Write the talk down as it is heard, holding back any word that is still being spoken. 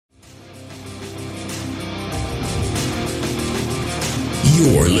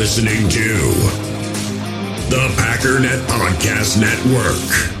You're listening to the Packernet Podcast Network.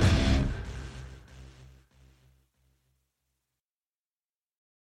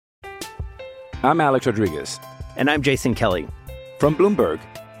 I'm Alex Rodriguez. And I'm Jason Kelly. From Bloomberg,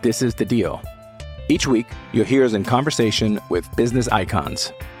 this is The Deal. Each week, you'll hear us in conversation with business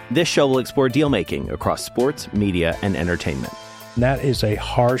icons. This show will explore deal-making across sports, media, and entertainment. That is a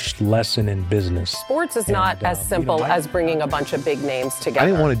harsh lesson in business. Sports is not as simple as bringing a bunch of big names together. I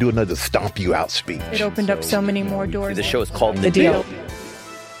didn't want to do another stomp you out speech. It opened up so many more doors. The show is called The Deal.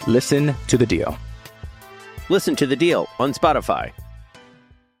 Listen to The Deal. Listen to The Deal on Spotify.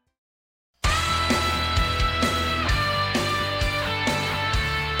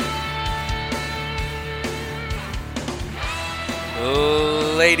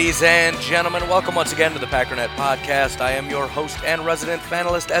 Ladies and gentlemen, welcome once again to the Packernet Podcast. I am your host and resident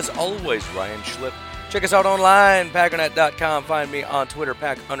panelist, as always, Ryan Schlip. Check us out online, Packernet.com. Find me on Twitter,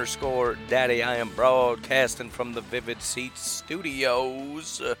 Pack_Daddy. I am broadcasting from the Vivid Seats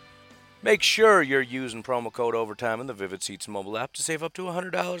studios. Make sure you're using promo code OVERTIME in the Vivid Seats mobile app to save up to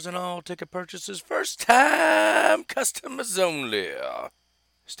 $100 on all ticket purchases. First time customers only.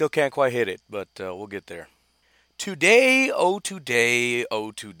 Still can't quite hit it, but we'll get there. Today,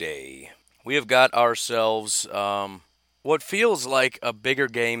 we have got ourselves what feels like a bigger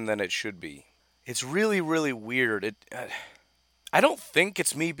game than it should be. It's really, really weird. I don't think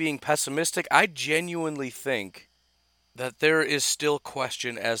it's me being pessimistic. I genuinely think that there is still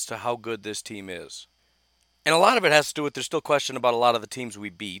question as to how good this team is. And a lot of it has to do with there's still question about a lot of the teams we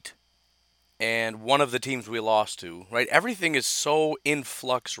beat and one of the teams we lost to, right? Everything is so in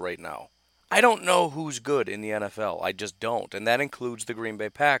flux right now. I don't know who's good in the NFL. I just don't. And that includes the Green Bay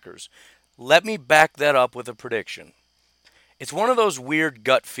Packers. Let me back that up with a prediction. It's one of those weird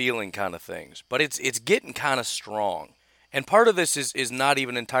gut feeling kind of things, but it's getting kind of strong. And part of this is not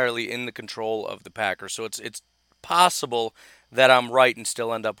even entirely in the control of the Packers. So it's possible that I'm right and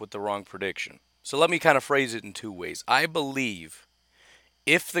still end up with the wrong prediction. So let me kind of phrase it in two ways. I believe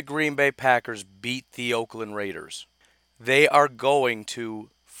if the Green Bay Packers beat the Oakland Raiders, they are going to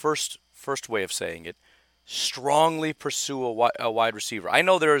first way of saying it, strongly pursue a wide receiver. I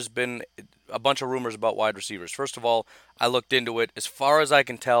know there has been a bunch of rumors about wide receivers. First of all, I looked into it. As far as I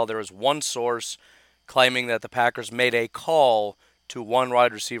can tell, there is one source claiming that the Packers made a call to one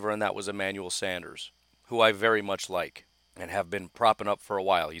wide receiver, and that was Emmanuel Sanders, who I very much like and have been propping up for a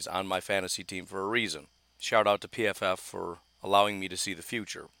while. He's on my fantasy team for a reason. Shout out to PFF for allowing me to see the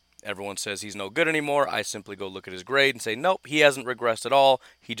future. Everyone says he's no good anymore. I simply go look at his grade and say, nope, he hasn't regressed at all.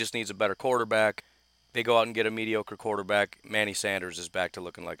 He just needs a better quarterback. They go out and get a mediocre quarterback. Manny Sanders is back to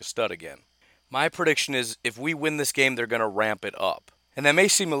looking like a stud again. My prediction is if we win this game, they're going to ramp it up. And that may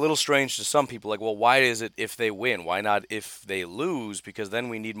seem a little strange to some people. Like, well, why is it if they win? Why not if they lose? Because then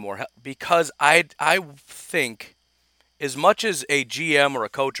we need more help. Because I think as much as a GM or a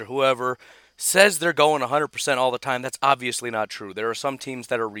coach or whoever says they're going 100% all the time, that's obviously not true. There are some teams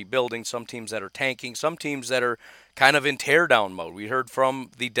that are rebuilding, some teams that are tanking, some teams that are kind of in teardown mode. We heard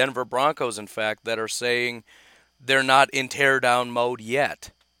from the Denver Broncos, in fact, that are saying they're not in teardown mode yet.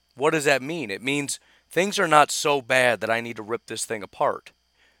 What does that mean? It means things are not so bad that I need to rip this thing apart.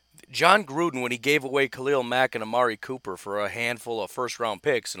 John Gruden, when he gave away Khalil Mack and Amari Cooper for a handful of first-round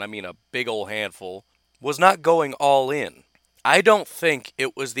picks, and I mean a big old handful, was not going all in. I don't think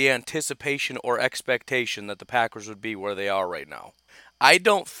it was the anticipation or expectation that the Packers would be where they are right now. I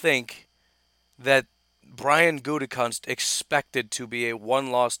don't think that Brian Gutekunst expected to be a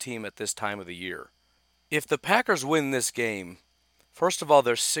one-loss team at this time of the year. If the Packers win this game, first of all,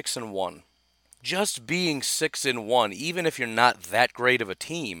 they're 6-1. Just being 6-1, even if you're not that great of a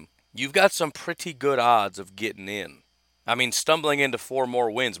team, you've got some pretty good odds of getting in. I mean, stumbling into 4 more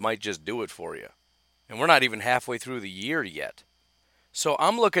wins might just do it for you. And we're not even halfway through the year yet. So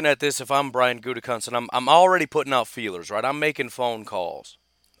I'm looking at this if I'm Brian Gutekunst, and I'm already putting out feelers, right? I'm making phone calls.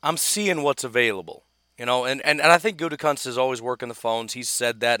 I'm seeing what's available. You know, and I think Gutekunst is always working the phones. He's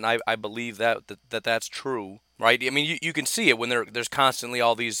said that, and I believe that's true, right? I mean, you can see it when there's constantly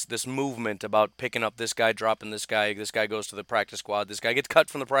all this movement about picking up this guy, dropping this guy goes to the practice squad, this guy gets cut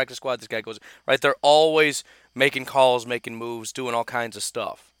from the practice squad, this guy goes, right? They're always making calls, making moves, doing all kinds of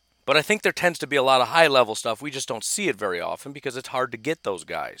stuff. But I think there tends to be a lot of high-level stuff. We just don't see it very often because it's hard to get those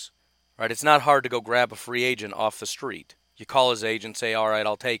guys, right? It's not hard to go grab a free agent off the street. You call his agent, say, all right,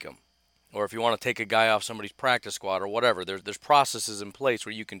 I'll take him. Or if you want to take a guy off somebody's practice squad or whatever, there's processes in place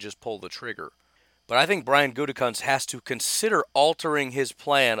where you can just pull the trigger. But I think Brian Gutekunst has to consider altering his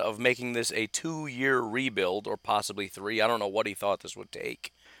plan of making this a 2-year rebuild, or possibly 3. I don't know what he thought this would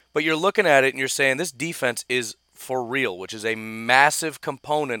take. But you're looking at it and you're saying this defense is for real, which is a massive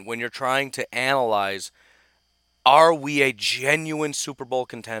component when you're trying to analyze, are we a genuine Super Bowl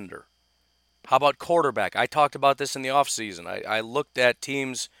contender? How about quarterback? I talked about this in the offseason. I looked at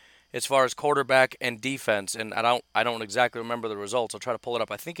teams as far as quarterback and defense, and I don't exactly remember the results. I'll try to pull it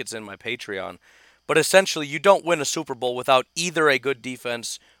up. I think it's in my Patreon. But essentially, you don't win a Super Bowl without either a good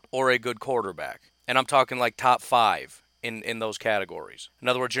defense or a good quarterback. And I'm talking like top 5 in those categories. In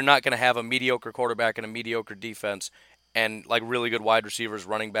other words, you're not going to have a mediocre quarterback and a mediocre defense and like really good wide receivers,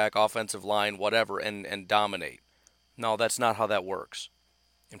 running back, offensive line, whatever, and dominate. No, that's not how that works.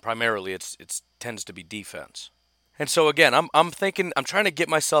 And primarily, it tends to be defense. And so again, I'm thinking, I'm trying to get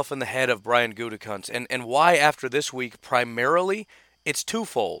myself in the head of Brian Gutekunst, and why after this week primarily, it's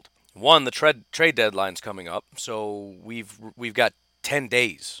twofold. One, the trade deadline's coming up, so we've got 10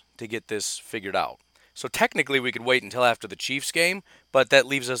 days to get this figured out. So technically, we could wait until after the Chiefs game, but that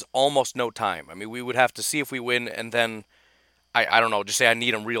leaves us almost no time. I mean, we would have to see if we win, and then I don't know, just say I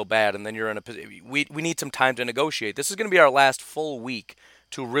need them real bad, and then you're in a position. We need some time to negotiate. This is going to be our last full week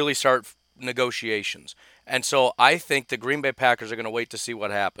to really start negotiations. And so I think the Green Bay Packers are going to wait to see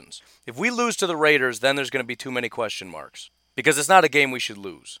what happens. If we lose to the Raiders, then there's going to be too many question marks because it's not a game we should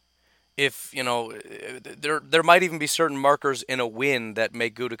lose. If, there might even be certain markers in a win that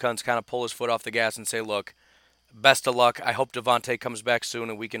make Gutekunst kind of pull his foot off the gas and say, look, best of luck. I hope Davante comes back soon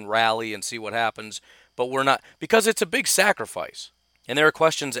and we can rally and see what happens. But we're not, because it's a big sacrifice. And there are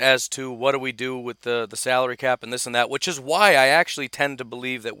questions as to what do we do with the salary cap and this and that, which is why I actually tend to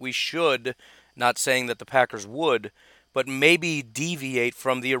believe that we should, not saying that the Packers would, but maybe deviate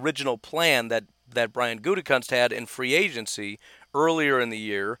from the original plan that Brian Gutekunst had in free agency earlier in the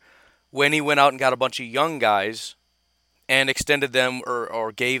year when he went out and got a bunch of young guys and extended them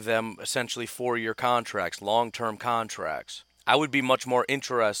or gave them essentially 4-year contracts, long-term contracts. I would be much more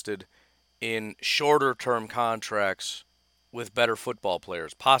interested in shorter-term contracts with better football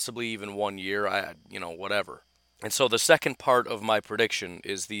players, possibly even 1 year, whatever. And so the second part of my prediction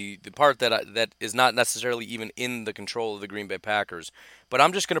is the part that is not necessarily even in the control of the Green Bay Packers. But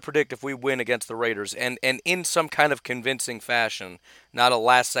I'm just going to predict if we win against the Raiders, and in some kind of convincing fashion, not a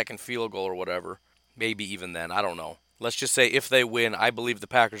last-second field goal or whatever, maybe even then, I don't know. Let's just say if they win, I believe the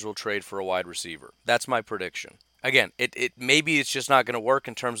Packers will trade for a wide receiver. That's my prediction. Again, maybe it's just not going to work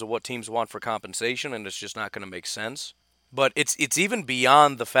in terms of what teams want for compensation, and it's just not going to make sense. But it's even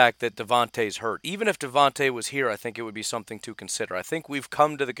beyond the fact that Davante's hurt. Even if Davante was here, I think it would be something to consider. I think we've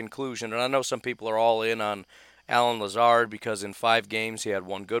come to the conclusion, and I know some people are all in on Allen Lazard because in 5 games he had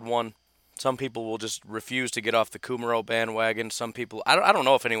one good one. Some people will just refuse to get off the Kumaro bandwagon. Some people, I don't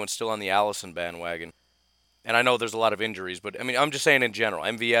know if anyone's still on the Allison bandwagon. And I know there's a lot of injuries, but I mean, I'm just saying in general.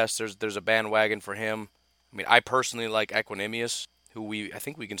 MVS, there's a bandwagon for him. I mean, I personally like Equanimous, who I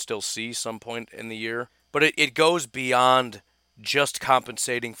think we can still see some point in the year. But it goes beyond just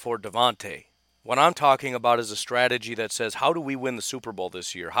compensating for Davante. What I'm talking about is a strategy that says, how do we win the Super Bowl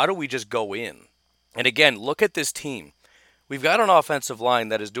this year? How do we just go in? And again, look at this team. We've got an offensive line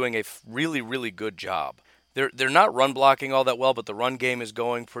that is doing a really, really good job. They're not run blocking all that well, but the run game is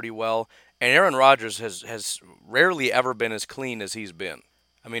going pretty well. And Aaron Rodgers has rarely ever been as clean as he's been.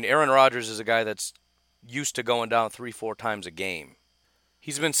 I mean, Aaron Rodgers is a guy that's used to going down 3-4 times a game.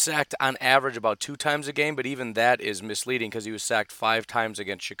 He's been sacked on average about 2 times a game, but even that is misleading because he was sacked 5 times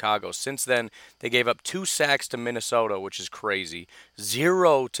against Chicago. Since then, they gave up 2 sacks to Minnesota, which is crazy,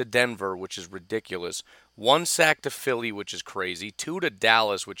 0 to Denver, which is ridiculous, 1 sack to Philly, which is crazy, 2 to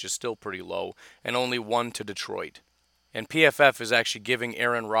Dallas, which is still pretty low, and only 1 to Detroit. And PFF is actually giving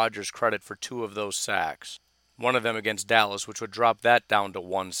Aaron Rodgers credit for 2 of those sacks. One of them against Dallas, which would drop that down to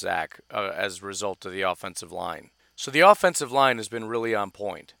 1 sack as a result of the offensive line. So the offensive line has been really on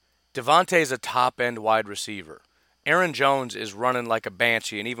point. Davante is a top-end wide receiver. Aaron Jones is running like a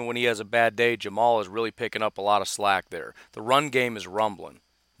banshee, and even when he has a bad day, Jamal is really picking up a lot of slack there. The run game is rumbling.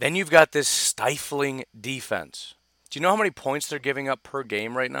 Then you've got this stifling defense. Do you know how many points they're giving up per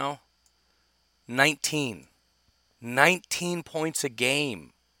game right now? 19. 19 points a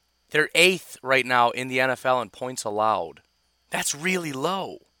game. They're 8th right now in the NFL in points allowed. That's really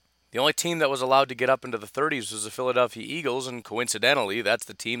low. The only team that was allowed to get up into the 30s was the Philadelphia Eagles, and coincidentally, that's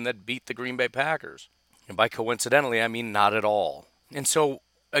the team that beat the Green Bay Packers. And by coincidentally, I mean not at all. And so,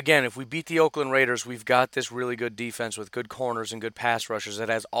 again, if we beat the Oakland Raiders, we've got this really good defense with good corners and good pass rushers that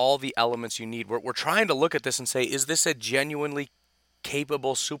has all the elements you need. We're trying to look at this and say, is this a genuinely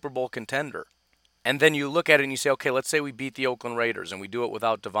capable Super Bowl contender? And then you look at it and you say, okay, let's say we beat the Oakland Raiders and we do it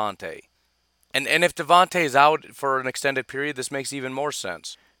without Davante. And if Davante is out for an extended period, this makes even more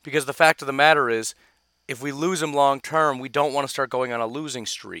sense. Because the fact of the matter is, if we lose him long term, we don't want to start going on a losing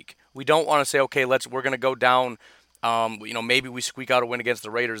streak. We don't want to say, okay, we're going to go down. Maybe we squeak out a win against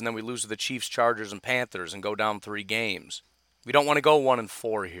the Raiders and then we lose to the Chiefs, Chargers, and Panthers and go down 3 games. We don't want to go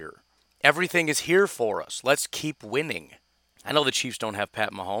 1-4 here. Everything is here for us. Let's keep winning. I know the Chiefs don't have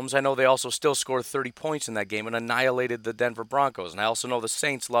Pat Mahomes. I know they also still scored 30 points in that game and annihilated the Denver Broncos. And I also know the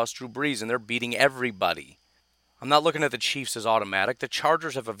Saints lost Drew Brees and they're beating everybody. I'm not looking at the Chiefs as automatic. The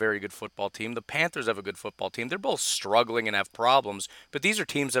Chargers have a very good football team. The Panthers have a good football team. They're both struggling and have problems, but these are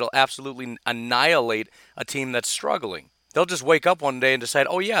teams that'll absolutely annihilate a team that's struggling. They'll just wake up one day and decide,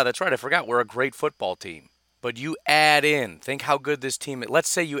 oh yeah, that's right, I forgot, we're a great football team. But you add in, think how good this team is. Let's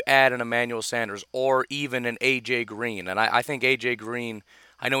say you add an Emmanuel Sanders or even an A.J. Green. And I think A.J. Green,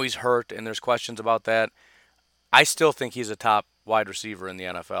 I know he's hurt and there's questions about that. I still think he's a top wide receiver in the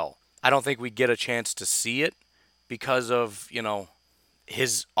NFL. I don't think we get a chance to see it because of,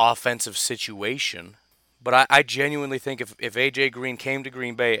 his offensive situation. But I genuinely think if A.J. Green came to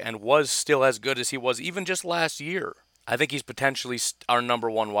Green Bay and was still as good as he was even just last year, I think he's potentially our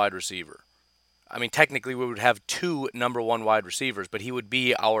number 1 wide receiver. I mean, technically we would have 2 number 1 wide receivers, but he would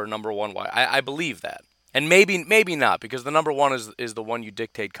be our number 1 wide. I believe that. And maybe not, because the number 1 is the one you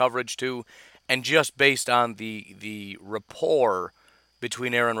dictate coverage to, and just based on the rapport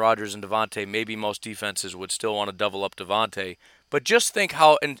between Aaron Rodgers and Davante, maybe most defenses would still want to double up Davante. But just think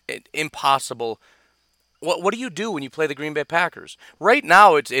how impossible. What do you do when you play the Green Bay Packers? Right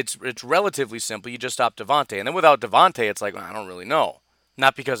now, it's relatively simple. You just stop Davante, and then without Davante, it's like, I don't really know.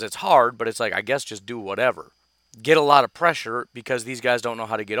 Not because it's hard, but it's like, I guess just do whatever. Get a lot of pressure because these guys don't know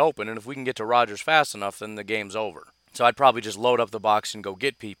how to get open, and if we can get to Rodgers fast enough, then the game's over. So I'd probably just load up the box and go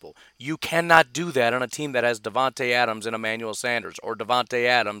get people. You cannot do that on a team that has Davante Adams and Emmanuel Sanders, or Davante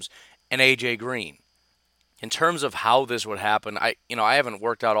Adams and A.J. Green. In terms of how this would happen, I haven't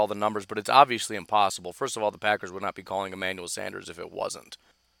worked out all the numbers, but it's obviously impossible. First of all, the Packers would not be calling Emmanuel Sanders if it wasn't.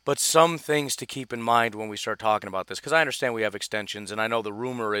 But some things to keep in mind when we start talking about this, because I understand we have extensions, and I know the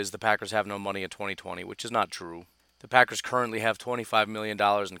rumor is the Packers have no money in 2020, which is not true. The Packers currently have $25 million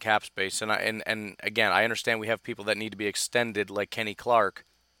in cap space, and again, I understand we have people that need to be extended like Kenny Clark,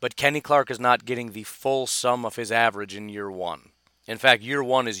 but Kenny Clark is not getting the full sum of his average in year 1. In fact, year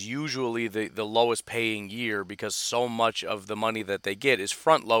 1 is usually the lowest paying year because so much of the money that they get is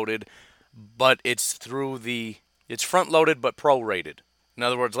front-loaded, but it's front-loaded but prorated. In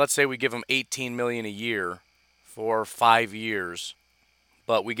other words, let's say we give him $18 million a year for 5 years,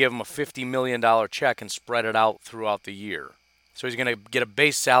 but we give him a $50 million check and spread it out throughout the year. So he's going to get a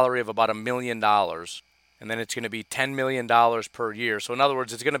base salary of about $1 million, and then it's going to be $10 million per year. So in other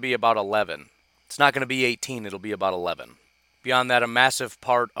words, it's going to be about 11. It's not going to be 18, it'll be about 11. Beyond that, a massive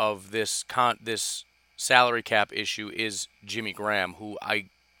part of this salary cap issue is Jimmy Graham, who I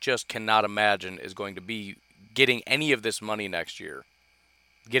just cannot imagine is going to be getting any of this money next year.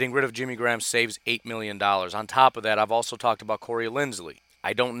 Getting rid of Jimmy Graham saves $8 million. On top of that, I've also talked about Corey Linsley.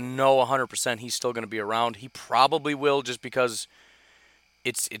 I don't know 100% he's still going to be around. He probably will just because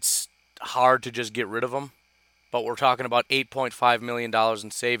it's hard to just get rid of him. But we're talking about $8.5 million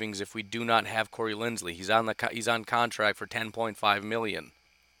in savings if we do not have Corey Linsley. He's on contract for $10.5 million.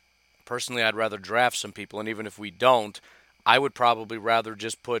 Personally, I'd rather draft some people, and even if we don't, I would probably rather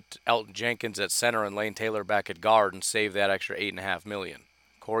just put Elton Jenkins at center and Lane Taylor back at guard and save that extra $8.5 million.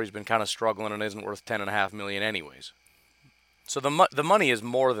 Corey's been kind of struggling and isn't worth $10.5 million anyways. So the money is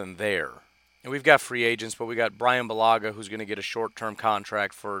more than there. And we've got free agents, but we got Brian Bulaga, who's going to get a short-term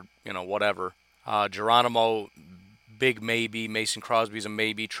contract for, whatever. Geronimo, big maybe. Mason Crosby's a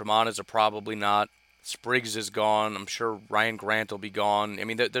maybe. Tremont is a probably not. Spriggs is gone. I'm sure Ryan Grant will be gone. I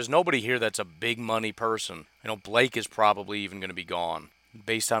mean, there's nobody here that's a big money person. Blake is probably even going to be gone.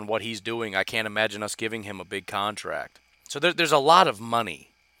 Based on what he's doing, I can't imagine us giving him a big contract. So there's a lot of money.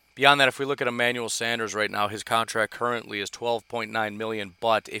 Beyond that, if we look at Emmanuel Sanders right now, his contract currently is $12.9 million,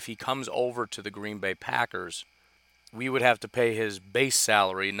 but if he comes over to the Green Bay Packers, we would have to pay his base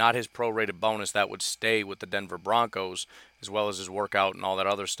salary, not his prorated bonus that would stay with the Denver Broncos, as well as his workout and all that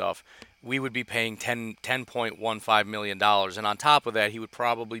other stuff. We would be paying $10.15 million, and on top of that, he would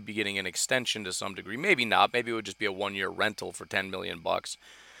probably be getting an extension to some degree. Maybe not. Maybe it would just be a one-year rental for $10 million.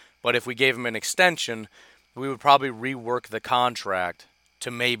 But if we gave him an extension, we would probably rework the contract to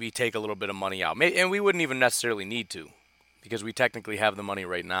maybe take a little bit of money out. And we wouldn't even necessarily need to, because we technically have the money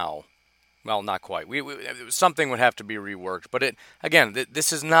right now. Well, not quite. Something would have to be reworked. But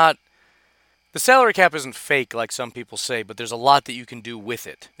this is not... The salary cap isn't fake like some people say, but there's a lot that you can do with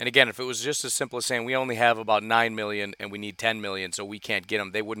it. And again, if it was just as simple as saying we only have about $9 million and we need $10 million so we can't get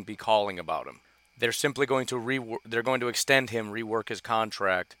him, they wouldn't be calling about him. They're simply going to extend him, rework his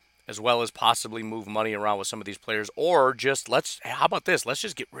contract, as well as possibly move money around with some of these players, or just how about this? Let's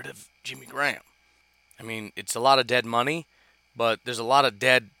just get rid of Jimmy Graham. I mean, it's a lot of dead money, but there's a lot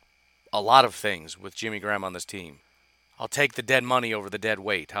of things with Jimmy Graham on this team. I'll take the dead money over the dead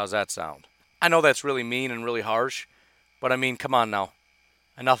weight. How's that sound? I know that's really mean and really harsh, but I mean, come on now.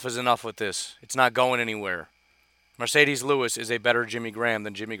 Enough is enough with this. It's not going anywhere. Mercedes Lewis is a better Jimmy Graham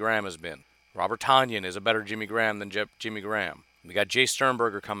than Jimmy Graham has been. Robert Tonyan is a better Jimmy Graham than Jimmy Graham. We got Jay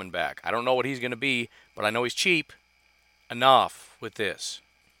Sternberger coming back. I don't know what he's going to be, but I know he's cheap. Enough with this.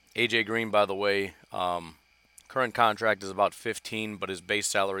 AJ Green, by the way, current contract is about 15, but his base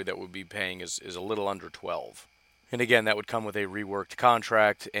salary that we'll be paying is a little under 12. And again, that would come with a reworked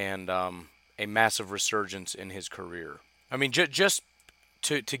contract and a massive resurgence in his career. I mean, just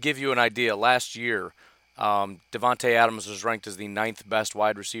to give you an idea, last year, Davante Adams was ranked as the 9th best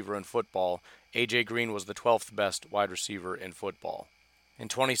wide receiver in football. A.J. Green was the 12th best wide receiver in football. In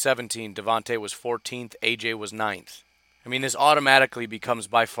 2017, Davante was 14th, A.J. was 9th. I mean, this automatically becomes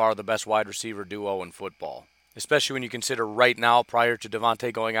by far the best wide receiver duo in football, especially when you consider right now, prior to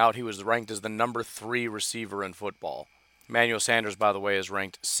Davante going out, he was ranked as the number 3 receiver in football. Emmanuel Sanders, by the way, is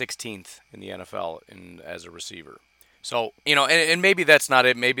ranked 16th in the NFL as a receiver. So, and maybe that's not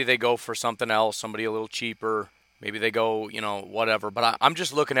it. Maybe they go for something else, somebody a little cheaper. Maybe they go, whatever. But I'm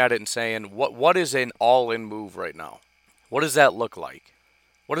just looking at it and saying, what is an all-in move right now? What does that look like?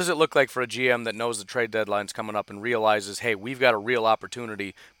 What does it look like for a GM that knows the trade deadline's coming up and realizes, hey, we've got a real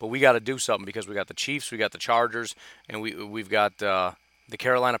opportunity, but we got to do something because we got the Chiefs, we got the Chargers, and we've got the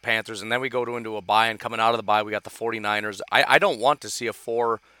Carolina Panthers, and then we go into a bye, and coming out of the bye, we got the 49ers. I don't want to see a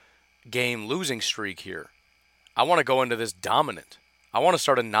 4-game losing streak here. I want to go into this dominant. I want to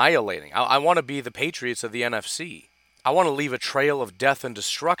start annihilating. I want to be the Patriots of the NFC. I want to leave a trail of death and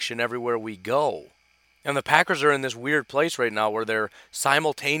destruction everywhere we go. And the Packers are in this weird place right now where they're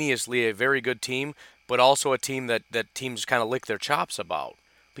simultaneously a very good team, but also a team that teams kind of lick their chops about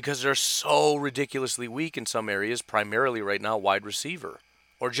because they're so ridiculously weak in some areas, primarily right now wide receiver,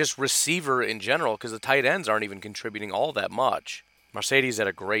 or just receiver in general because the tight ends aren't even contributing all that much. Mercedes had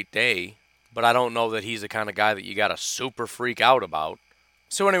a great day, but I don't know that he's the kind of guy that you got to super freak out about.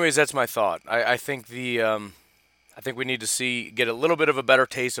 So anyways, that's my thought. I think I think we need to get a little bit of a better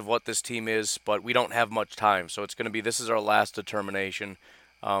taste of what this team is, but we don't have much time. So it's going to be, this is our last determination.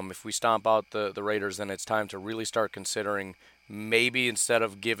 If we stomp out the Raiders, then it's time to really start considering maybe instead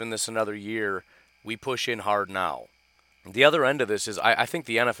of giving this another year, we push in hard now. The other end of this is I think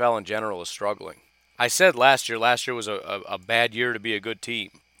the NFL in general is struggling. I said last year was a bad year to be a good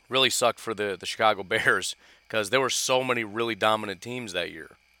team. Really sucked for the Chicago Bears because there were so many really dominant teams that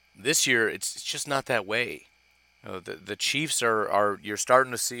year. This year, it's just not that way. The Chiefs are you're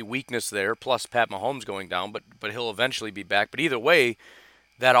starting to see weakness there, plus Pat Mahomes going down, but he'll eventually be back. But either way,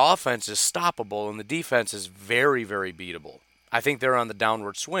 that offense is stoppable, and the defense is very, very beatable. I think they're on the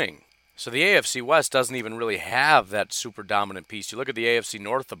downward swing. So the AFC West doesn't even really have that super dominant piece. You look at the AFC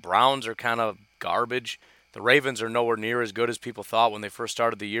North, the Browns are kind of garbage. The Ravens are nowhere near as good as people thought when they first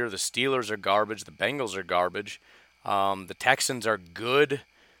started the year. The Steelers are garbage. The Bengals are garbage. The Texans are good,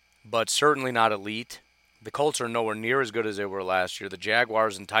 but certainly not elite. The Colts are nowhere near as good as they were last year. The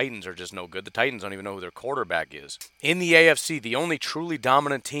Jaguars and Titans are just no good. The Titans don't even know who their quarterback is. In the AFC, the only truly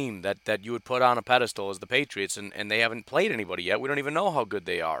dominant team that you would put on a pedestal is the Patriots, and they haven't played anybody yet. We don't even know how good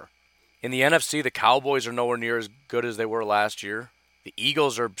they are. In the NFC, the Cowboys are nowhere near as good as they were last year. The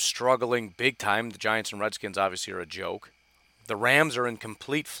Eagles are struggling big time. The Giants and Redskins obviously are a joke. The Rams are in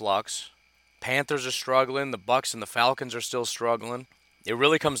complete flux. Panthers are struggling. The Bucs and the Falcons are still struggling. It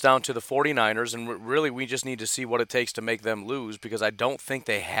really comes down to the 49ers, and really we just need to see what it takes to make them lose because I don't think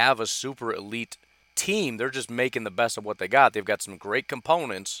they have a super elite team. They're just making the best of what they got. They've got some great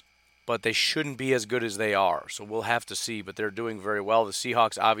components, but they shouldn't be as good as they are. So we'll have to see, but they're doing very well. The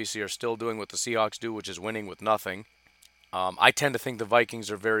Seahawks obviously are still doing what the Seahawks do, which is winning with nothing. I tend to think the Vikings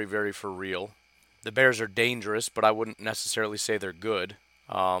are very, very for real. The Bears are dangerous, but I wouldn't necessarily say they're good.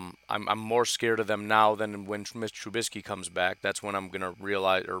 I'm more scared of them now than when Mitch Trubisky comes back. That's when I'm going to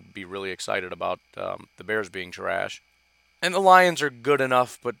realize or be really excited about the Bears being trash. And the Lions are good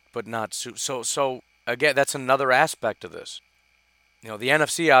enough, but not so. Again, that's another aspect of this. The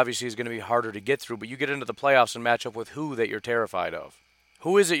NFC obviously is going to be harder to get through, but you get into the playoffs and match up with who that you're terrified of.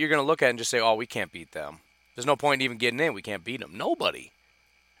 Who is it you're going to look at and just say, oh, we can't beat them. There's no point in even getting in. We can't beat them. Nobody.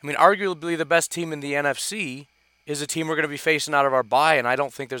 I mean, arguably the best team in the NFC is a team we're going to be facing out of our bye, and I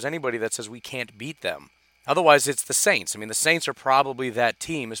don't think there's anybody that says we can't beat them. Otherwise, it's the Saints. I mean, the Saints are probably that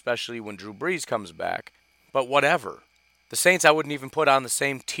team, especially when Drew Brees comes back, but whatever. The Saints I wouldn't even put on the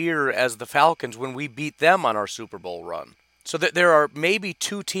same tier as the Falcons when we beat them on our Super Bowl run. So there are maybe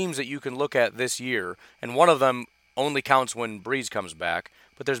 2 teams that you can look at this year, and one of them only counts when Breeze comes back.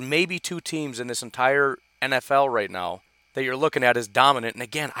 But there's maybe 2 teams in this entire NFL right now that you're looking at as dominant. And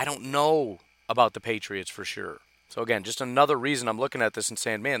again, I don't know about the Patriots for sure. So again, just another reason I'm looking at this and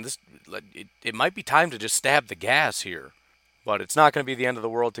saying, man, it might be time to just stab the gas here. But it's not going to be the end of the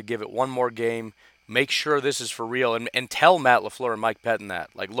world to give it one more game. Make sure this is for real, and tell Matt LaFleur and Mike Pettin that.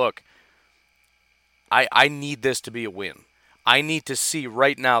 Like, look, I need this to be a win. I need to see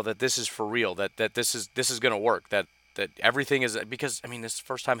right now that this is for real, that this is going to work, that everything is, because, I mean, this is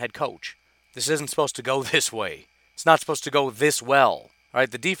first-time head coach. This isn't supposed to go this way. It's not supposed to go this well. All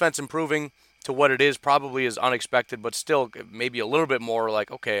right, the defense improving to what it is probably is unexpected, but still maybe a little bit more like,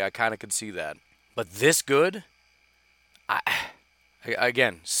 okay, I kind of could see that. But this good?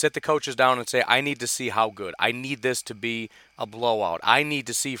 Again, sit the coaches down and say, I need to see how good. I need this to be a blowout. I need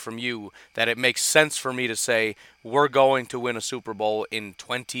to see from you that it makes sense for me to say we're going to win a Super Bowl in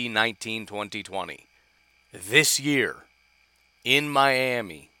 2019, 2020. This year, in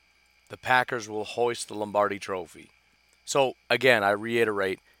Miami, the Packers will hoist the Lombardi Trophy. So, again, I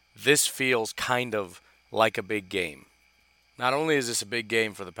reiterate, this feels kind of like a big game. Not only is this a big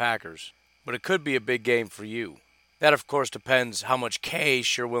game for the Packers, but it could be a big game for you. That, of course, depends how much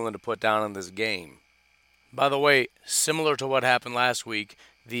cash you're willing to put down on this game. By the way, similar to what happened last week,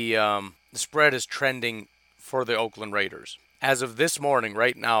 the spread is trending for the Oakland Raiders. As of this morning,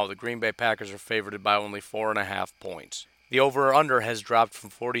 right now, the Green Bay Packers are favored by only 4.5 points. The over-under has dropped from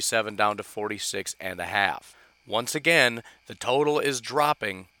 47 down to 46.5. Once again, the total is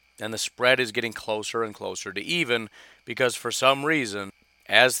dropping, and the spread is getting closer and closer to even, because for some reason,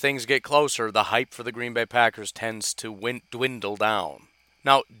 as things get closer, the hype for the Green Bay Packers tends to dwindle down.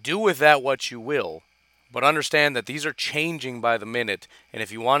 Now, do with that what you will, but understand that these are changing by the minute, and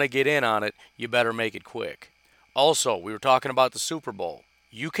if you want to get in on it, you better make it quick. Also, we were talking about the Super Bowl.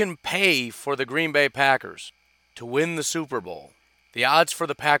 You can pay for the Green Bay Packers to win the Super Bowl. The odds for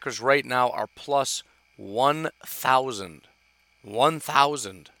the Packers right now are plus 1,000.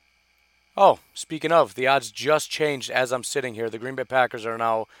 1,000. Oh, speaking of, the odds just changed as I'm sitting here. The Green Bay Packers are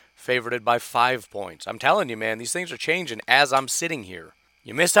now favored by 5 points. I'm telling you, man, these things are changing as I'm sitting here.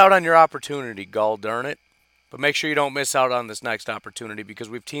 You missed out on your opportunity, gall darn it. But make sure you don't miss out on this next opportunity, because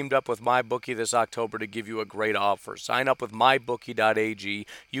we've teamed up with MyBookie this October to give you a great offer. Sign up with mybookie.ag,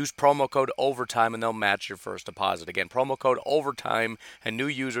 use promo code OVERTIME, and they'll match your first deposit. Again, promo code OVERTIME, and new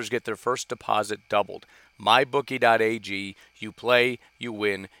users get their first deposit doubled. mybookie.ag, you play, you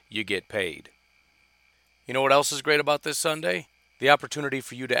win, you get paid. You know what else is great about this Sunday? The opportunity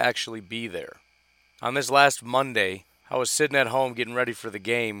for you to actually be there. On this last Monday, I was sitting at home getting ready for the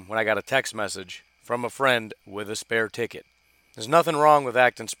game when I got a text message from a friend with a spare ticket. There's nothing wrong with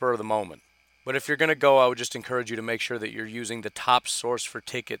acting spur of the moment. But if you're going to go, I would just encourage you to make sure that you're using the top source for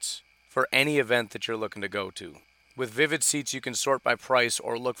tickets for any event that you're looking to go to. With Vivid Seats, you can sort by price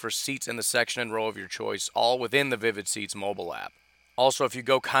or look for seats in the section and row of your choice, all within the Vivid Seats mobile app. Also, if you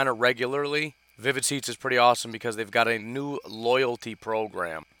go kind of regularly, Vivid Seats is pretty awesome because they've got a new loyalty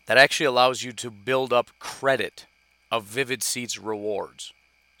program that actually allows you to build up credit of Vivid Seats rewards.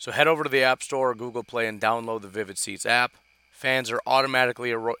 So head over to the App Store or Google Play and download the Vivid Seats app. Fans are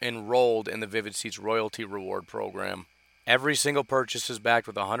automatically enrolled in the Vivid Seats Royalty Reward Program. Every single purchase is backed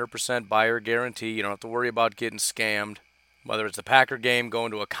with a 100% buyer guarantee. You don't have to worry about getting scammed. Whether it's a Packer game,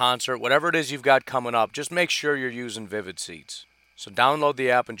 going to a concert, whatever it is you've got coming up, just make sure you're using Vivid Seats. So download the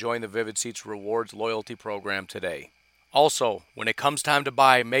app and join the Vivid Seats Rewards Loyalty Program today. Also, when it comes time to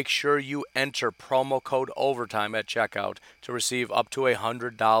buy, make sure you enter promo code OVERTIME at checkout to receive up to a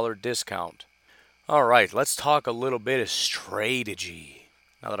 $100 discount. All right, let's talk a little bit of strategy.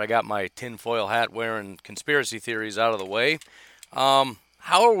 Now that I got my tinfoil hat wearing conspiracy theories out of the way, how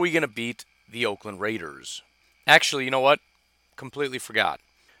are we going to beat the Oakland Raiders? Actually, you know what? Completely forgot.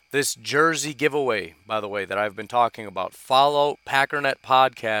 This jersey giveaway, by the way, that I've been talking about. Follow Packernet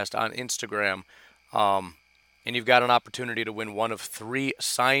Podcast on Instagram. And you've got an opportunity to win one of 3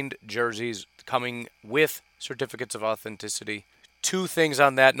 signed jerseys coming with certificates of authenticity. 2 things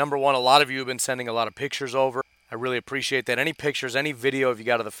on that. Number 1, a lot of you have been sending a lot of pictures over. I really appreciate that. Any pictures, any video if you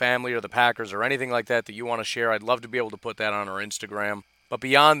got of the family or the Packers or anything like that that you want to share, I'd love to be able to put that on our Instagram. But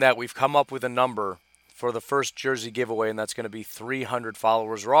beyond that, we've come up with a number for the first jersey giveaway, and that's going to be 300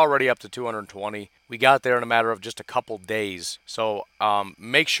 followers. We're already up to 220. We got there in a matter of just a couple days. So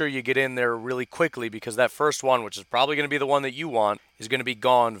make sure you get in there really quickly, because that first one, which is probably going to be the one that you want, is going to be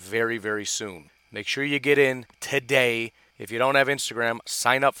gone very, very soon. Make sure you get in today. If you don't have Instagram,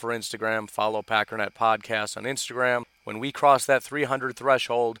 sign up for Instagram. Follow Packernet Podcast on Instagram. When we cross that 300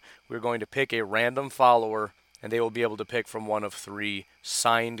 threshold, we're going to pick a random follower and they will be able to pick from one of 3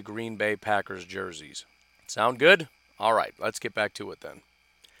 signed Green Bay Packers jerseys. Sound good? All right, let's get back to it then.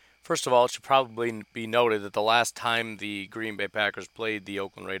 First of all, it should probably be noted that the last time the Green Bay Packers played the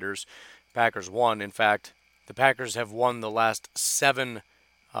Oakland Raiders, Packers won. In fact, the Packers have won the last 7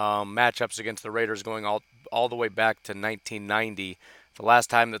 matchups against the Raiders going all the way back to 1990. The last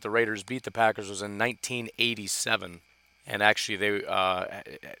time that the Raiders beat the Packers was in 1987. And actually, they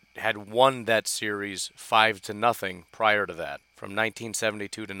had won that series 5-0 prior to that. From 1972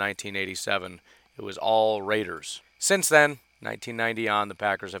 to 1987, it was all Raiders. Since then, 1990 on, the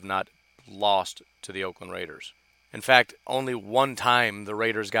Packers have not lost to the Oakland Raiders. In fact, only one time the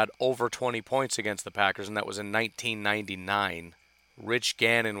Raiders got over 20 points against the Packers, and that was in 1999. Rich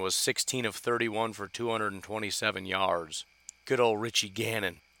Gannon was 16 of 31 for 227 yards. Good old Richie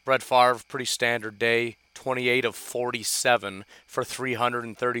Gannon. Brett Favre, pretty standard day, 28 of 47 for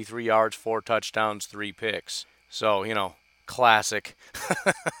 333 yards, 4 touchdowns, 3 picks. So, classic.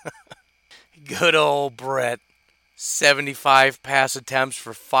 Good old Brett. 75 pass attempts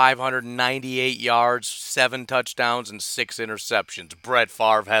for 598 yards, 7 touchdowns, and 6 interceptions. Brett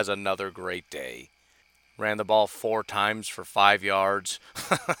Favre has another great day. Ran the ball 4 times for 5 yards.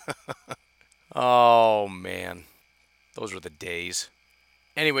 Oh, man. Those were the days.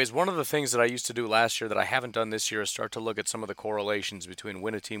 Anyways, one of the things that I used to do last year that I haven't done this year is start to look at some of the correlations between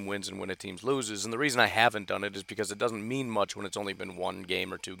when a team wins and when a team loses. And the reason I haven't done it is because it doesn't mean much when it's only been 1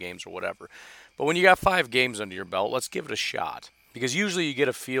 game or 2 games or whatever. But when you got 5 games under your belt, let's give it a shot. Because usually you get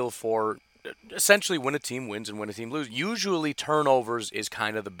a feel for essentially when a team wins and when a team loses. Usually turnovers is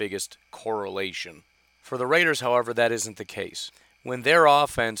kind of the biggest correlation. For the Raiders, however, that isn't the case. When their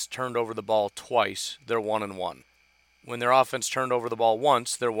offense turned over the ball twice, they're 1-1. When their offense turned over the ball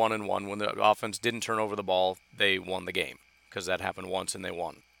once, they're 1-1. When the offense didn't turn over the ball, they won the game because that happened once and they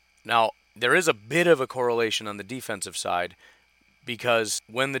won. Now, there is a bit of a correlation on the defensive side because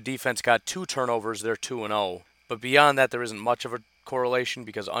when the defense got 2 turnovers, they're 2-0. But beyond that, there isn't much of a correlation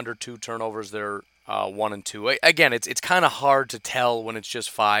because under 2 turnovers, they're 1-2. Again, it's kind of hard to tell when it's just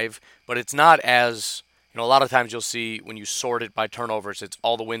 5, but it's not as... a lot of times you'll see when you sort it by turnovers, it's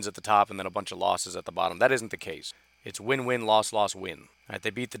all the wins at the top and then a bunch of losses at the bottom. That isn't the case. It's win-win, loss-loss, win. Right,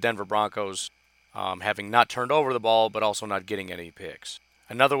 they beat the Denver Broncos, having not turned over the ball, but also not getting any picks.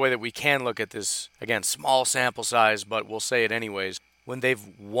 Another way that we can look at this, again, small sample size, but we'll say it anyways, when they've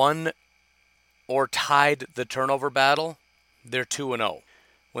won or tied the turnover battle, they're 2-0.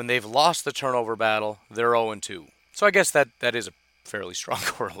 When they've lost the turnover battle, they're 0-2. So I guess that is a fairly strong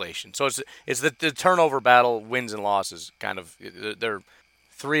correlation. So it's the turnover battle, wins and losses, kind of, they're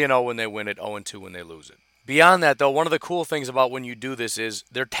 3-0 when they win it, 0-2 when they lose it. Beyond that, though, one of the cool things about when you do this is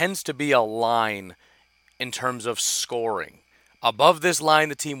there tends to be a line in terms of scoring. Above this line,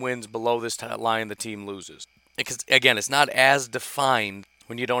 the team wins. Below this line, the team loses. Because, again, it's not as defined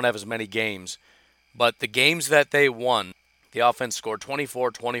when you don't have as many games. But the games that they won, the offense scored 24,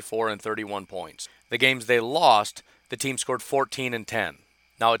 24, and 31 points. The games they lost, the team scored 14 and 10.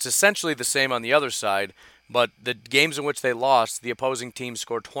 Now, it's essentially the same on the other side, but the games in which they lost, the opposing team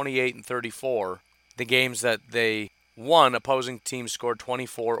scored 28 and 34. The games that they won, opposing teams scored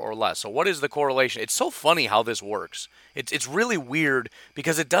 24 or less. So what is the correlation? It's so funny how this works. It's really weird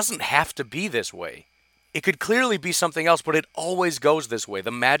because it doesn't have to be this way. It could clearly be something else, but it always goes this way.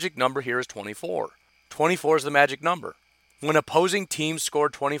 The magic number here is 24. 24 is the magic number. When opposing teams score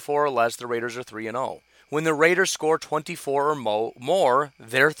 24 or less, the Raiders are 3-0. When the Raiders score 24 or more,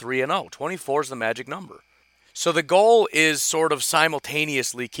 they're 3-0. 24 is the magic number. So the goal is sort of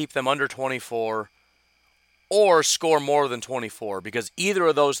simultaneously keep them under 24 or score more than 24, because either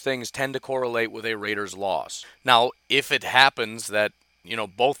of those things tend to correlate with a Raiders loss. Now, if it happens that,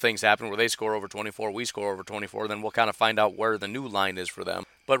 both things happen where they score over 24, we score over 24, then we'll kind of find out where the new line is for them.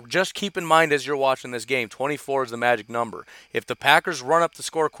 But just keep in mind as you're watching this game, 24 is the magic number. If the Packers run up the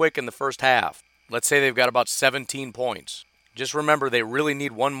score quick in the first half, let's say they've got about 17 points, just remember they really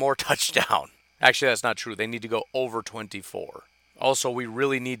need one more touchdown. Actually, that's not true. They need to go over 24. Also, we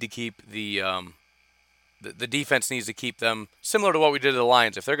really need to keep the defense needs to keep them, similar to what we did to the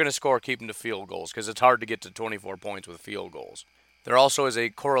Lions. If they're going to score, keep them to field goals, because it's hard to get to 24 points with field goals. There also is a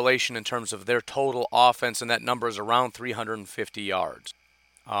correlation in terms of their total offense, and that number is around 350 yards.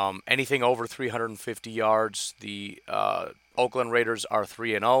 Anything over 350 yards, the Oakland Raiders are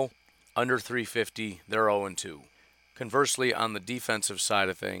 3-0. Under 350, they're 0-2. Conversely, on the defensive side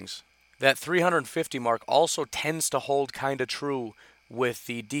of things, that 350 mark also tends to hold kind of true with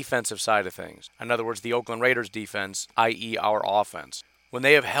the defensive side of things. In other words, the Oakland Raiders defense, i.e. our offense. When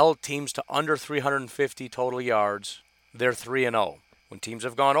they have held teams to under 350 total yards, they're 3-0. When teams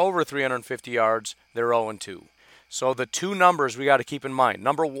have gone over 350 yards, they're 0-2. So the two numbers we got to keep in mind.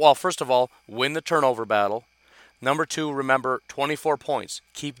 First of all, win the turnover battle. Number 2, remember 24 points.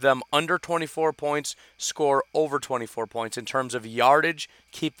 Keep them under 24 points, score over 24 points. In terms of yardage,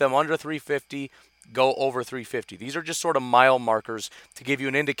 keep them under 350, go over 350. These are just sort of mile markers to give you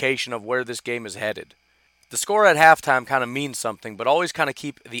an indication of where this game is headed. The score at halftime kind of means something, but always kind of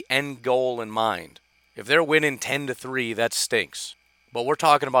keep the end goal in mind. If they're winning 10-3, that stinks. But we're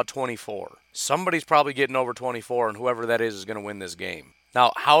talking about 24. Somebody's probably getting over 24, and whoever that is going to win this game.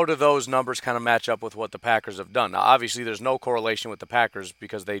 Now, how do those numbers kind of match up with what the Packers have done? Now, obviously, there's no correlation with the Packers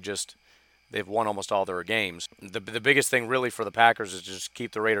because they've won almost all their games. The biggest thing really for the Packers is just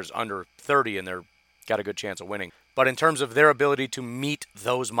keep the Raiders under 30, and they've got a good chance of winning. But in terms of their ability to meet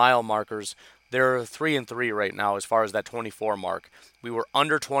those mile markers, they're 3-3 right now as far as that 24 mark. We were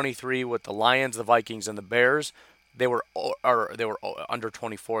under 23 with the Lions, the Vikings, and the Bears. They were under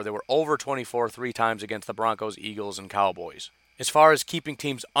 24. They were over 24 3 times against the Broncos, Eagles, and Cowboys. As far as keeping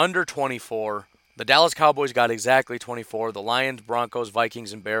teams under 24, the Dallas Cowboys got exactly 24. The Lions, Broncos,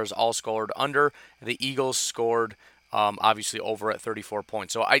 Vikings, and Bears all scored under. The Eagles scored, obviously, over at 34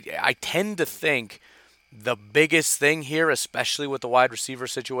 points. So I tend to think the biggest thing here, especially with the wide receiver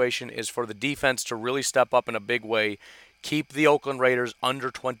situation, is for the defense to really step up in a big way, keep the Oakland Raiders under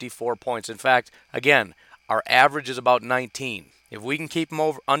 24 points. In fact, again, our average is about 19. If we can keep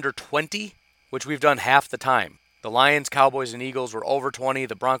them under 20, which we've done half the time, the Lions, Cowboys, and Eagles were over 20.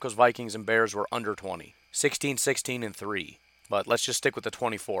 The Broncos, Vikings, and Bears were under 20. 16, 16, and 3. But let's just stick with the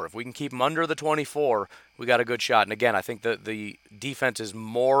 24. If we can keep them under the 24, we got a good shot. And again, I think that the defense is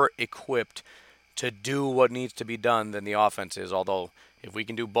more equipped to do what needs to be done than the offense is. Although, if we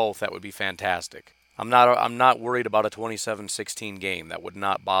can do both, that would be fantastic. I'm not worried about a 27-16 game. That would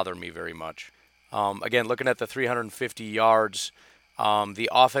not bother me very much. Again, looking at the 350 yards, the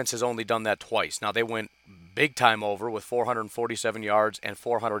offense has only done that twice. Now, they went big time over with 447 yards and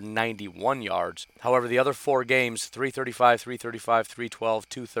 491 yards. However, the other 4 games, 335, 335, 312,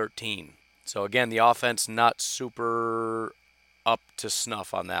 213. So, again, the offense not super up to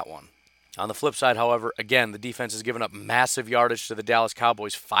snuff on that one. On the flip side, however, again, the defense has given up massive yardage to the Dallas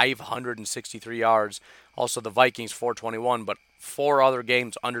Cowboys, 563 yards. Also, the Vikings, 421, but 4 other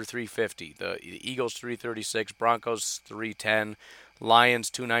games under 350. The Eagles, 336, Broncos, 310, Lions,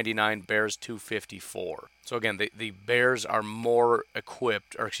 299, Bears, 254. So, again, the Bears are more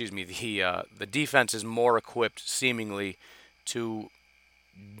equipped, or excuse me, the defense is more equipped, seemingly, to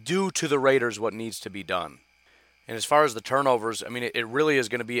do to the Raiders what needs to be done. And as far as the turnovers, I mean, it really is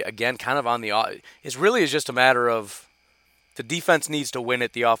going to be, again, kind of on the – it really is just a matter of the defense needs to win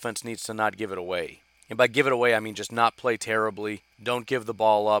it, the offense needs to not give it away. And by give it away, I mean just not play terribly, don't give the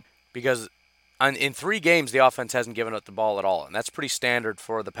ball up, because in 3 games, the offense hasn't given up the ball at all, and that's pretty standard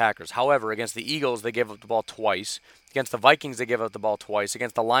for the Packers. However, against the Eagles, they gave up the ball twice. Against the Vikings, they gave up the ball twice.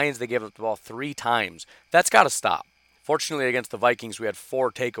 Against the Lions, they gave up the ball 3 times. That's got to stop. Fortunately, against the Vikings, we had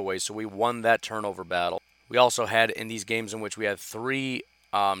 4 takeaways, so we won that turnover battle. We also had in these games in which we had 3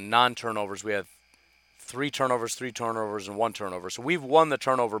 non-turnovers. We had 3 turnovers, and 1 turnover. So we've won the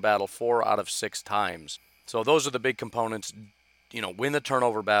turnover battle 4 out of 6 times. So those are the big components. Win the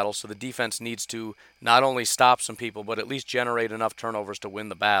turnover battle. So the defense needs to not only stop some people, but at least generate enough turnovers to win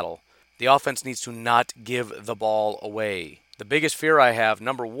the battle. The offense needs to not give the ball away. The biggest fear I have,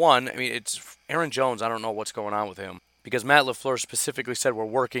 number 1, I mean, it's Aaron Jones. I don't know what's going on with him. Because Matt LaFleur specifically said we're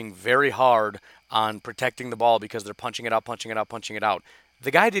working very hard on protecting the ball because they're punching it out.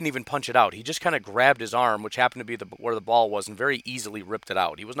 The guy didn't even punch it out. He just kind of grabbed his arm, which happened to be where the ball was, and very easily ripped it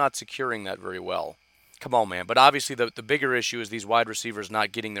out. He was not securing that very well. Come on, man. But obviously the bigger issue is these wide receivers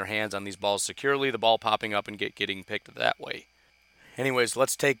not getting their hands on these balls securely, the ball popping up and getting picked that way. Anyways,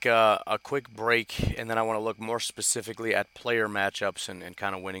 let's take a quick break, and then I want to look more specifically at player matchups and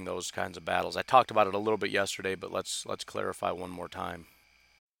kind of winning those kinds of battles. I talked about it a little bit yesterday, but let's clarify one more time.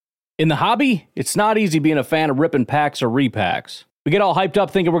 In the hobby, it's not easy being a fan of ripping packs or repacks. We get all hyped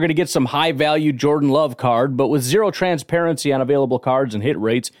up thinking we're going to get some high-value Jordan Love card, but with zero transparency on available cards and hit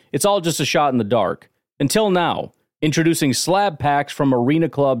rates, it's all just a shot in the dark. Until now. Introducing Slab Packs from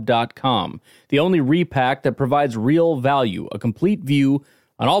ArenaClub.com, the only repack that provides real value, a complete view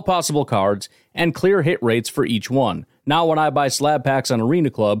on all possible cards, and clear hit rates for each one. Now when I buy Slab Packs on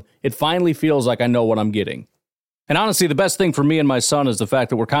Arena Club, it finally feels like I know what I'm getting. And honestly, the best thing for me and my son is the fact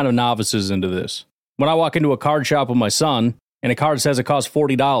that we're kind of novices into this. When I walk into a card shop with my son, and a card says it costs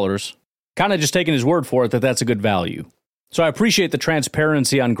 $40, kind of just taking his word for it that that's a good value. So I appreciate the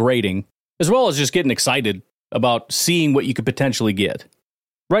transparency on grading, as well as just getting excited about seeing what you could potentially get.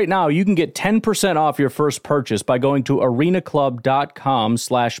 Right now, you can get 10% off your first purchase by going to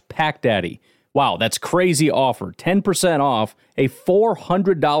arenaclub.com/packdaddy. Wow, that's crazy offer. 10% off a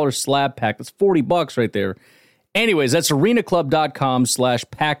 $400 slab pack. That's $40 right there. Anyways, that's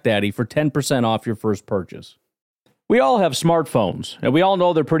arenaclub.com/packdaddy for 10% off your first purchase. We all have smartphones, and we all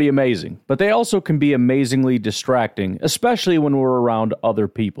know they're pretty amazing, but they also can be amazingly distracting, especially when we're around other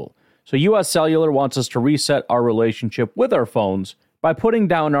people. So US Cellular wants us to reset our relationship with our phones by putting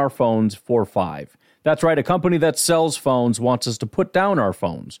down our phones for $5. That's right, a company that sells phones wants us to put down our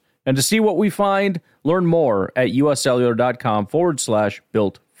phones. And to see what we find, learn more at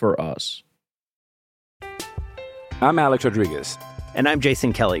uscellular.com/built for us. I'm Alex Rodriguez. And I'm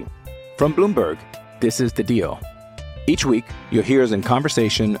Jason Kelly. From Bloomberg, this is The Deal. Each week, you'll hear us in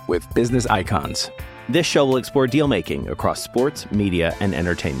conversation with business icons. This show will explore deal-making across sports, media, and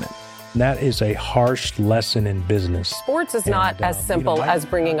entertainment. That is a harsh lesson in business. Sports is not as simple as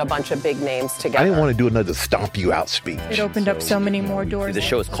bringing a bunch of big names together. I didn't want to do another stomp you out speech. It opened up so many more doors. The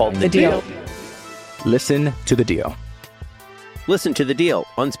show is called The Deal. Listen to The Deal. Listen to The Deal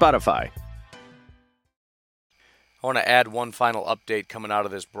on Spotify. I want to add one final update coming out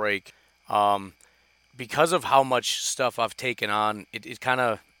of this break. Because of how much stuff I've taken on, it kind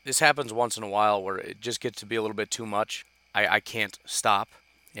of, this happens once in a while where it just gets to be a little bit too much. I can't stop.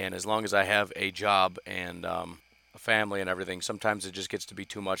 And as long as I have a job and a family and everything, sometimes it just gets to be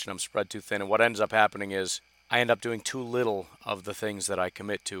too much and I'm spread too thin. And what ends up happening is I end up doing too little of the things that I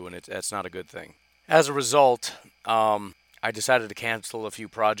commit to, and that's not a good thing. As a result, I decided to cancel a few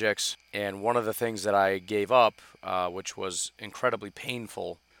projects. And one of the things that I gave up, which was incredibly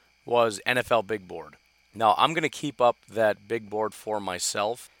painful, was NFL Big Board. Now, I'm going to keep up that Big Board for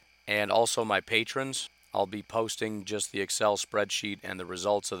myself and also my patrons. I'll be posting just the Excel spreadsheet and the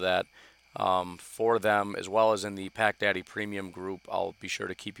results of that for them, as well as in the Pack Daddy Premium group. I'll be sure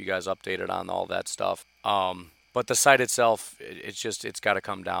to keep you guys updated on all that stuff. But the site itself, it's got to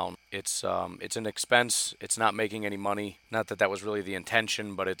come down. It's an expense. It's not making any money. Not that was really the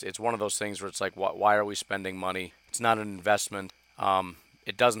intention, but it's one of those things where it's like, why are we spending money? It's not an investment.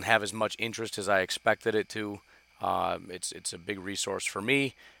 It doesn't have as much interest as I expected it to. It's a big resource for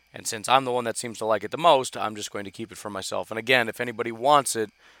me. And since I'm the one that seems to like it the most, I'm just going to keep it for myself. And again, if anybody wants it,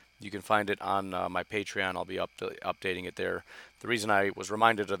 you can find it on my Patreon. I'll be updating it there. The reason I was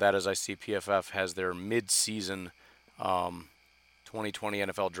reminded of that is I see PFF has their mid-season 2020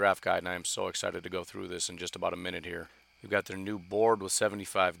 NFL Draft Guide, and I am so excited to go through this in just about a minute here. We've got their new board with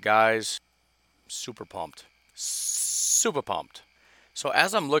 75 guys. Super pumped. Super pumped. So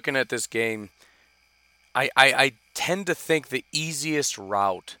as I'm looking at this game, I tend to think the easiest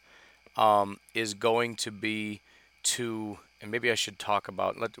route is going to be to, and maybe I should talk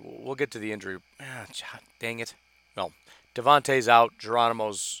about, we'll get to the injury. Dang it. Well, Devontae's out.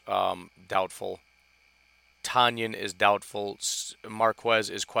 Geronimo's doubtful. Tanyan is doubtful. Marquez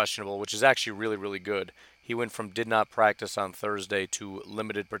is questionable, which is actually really, really good. He went from did not practice on Thursday to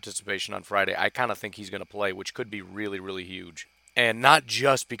limited participation on Friday. I kind of think he's going to play, which could be really, really huge. And not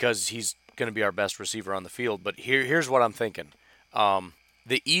just because he's going to be our best receiver on the field, but here's what I'm thinking.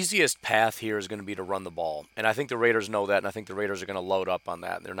 The easiest path here is going to be to run the ball. And I think the Raiders know that, and I think the Raiders are going to load up on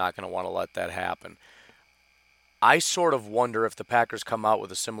that. They're not going to want to let that happen. I sort of wonder if the Packers come out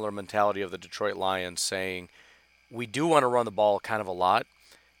with a similar mentality of the Detroit Lions, saying, we do want to run the ball kind of a lot,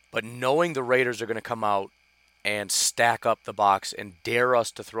 but knowing the Raiders are going to come out and stack up the box and dare us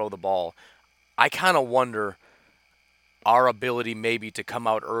to throw the ball, I kind of wonder our ability maybe to come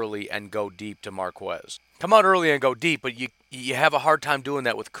out early and go deep to Marquez. Come out early and go deep, but you have a hard time doing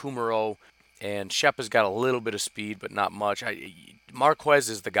that with Kumaro, and Shep has got a little bit of speed, but not much. Marquez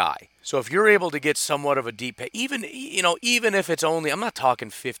is the guy. So if you're able to get somewhat of a deep, even if it's only, I'm not talking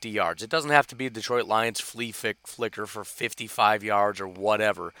 50 yards. It doesn't have to be a Detroit Lions flea flicker for 55 yards or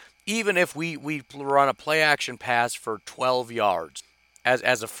whatever. Even if we run a play action pass for 12 yards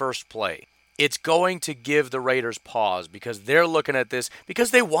as a first play, it's going to give the Raiders pause because they're looking at this because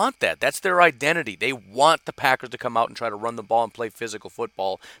they want that. That's their identity. They want the Packers to come out and try to run the ball and play physical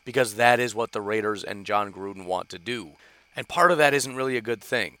football because that is what the Raiders and John Gruden want to do. And part of that isn't really a good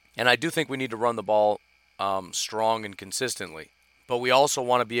thing. And I do think we need to run the ball strong and consistently. But we also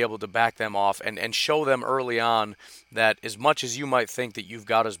want to be able to back them off and show them early on that as much as you might think that you've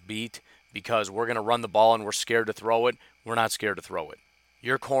got us beat because we're going to run the ball and we're scared to throw it, we're not scared to throw it.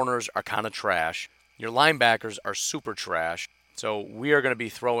 Your corners are kind of trash. Your linebackers are super trash. So we are going to be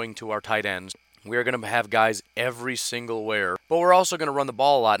throwing to our tight ends. We are going to have guys every single where. But we're also going to run the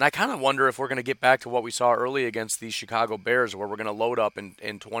ball a lot. And I kind of wonder if we're going to get back to what we saw early against the Chicago Bears, where we're going to load up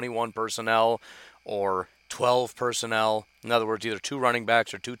in 21 personnel or 12 personnel. In other words, either 2 running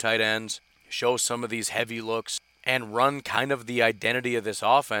backs or 2 tight ends. Show some of these heavy looks. and run kind of the identity of this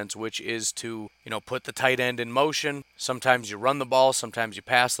offense, which is to, put the tight end in motion. Sometimes you run the ball, sometimes you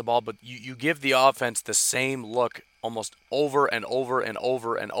pass the ball, but you give the offense the same look almost over and over and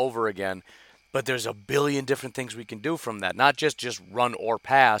over and over again. But there's a billion different things we can do from that. Not just run or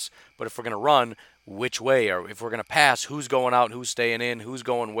pass, but if we're going to run, which way? Or if we're going to pass, who's going out, who's staying in, who's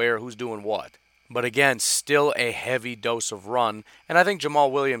going where, who's doing what. But again, still a heavy dose of run. And I think Jamal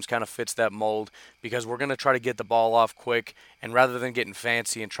Williams kind of fits that mold because we're going to try to get the ball off quick. And rather than getting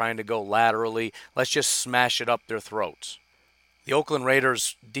fancy and trying to go laterally, let's just smash it up their throats. The Oakland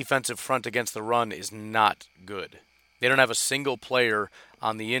Raiders' defensive front against the run is not good. They don't have a single player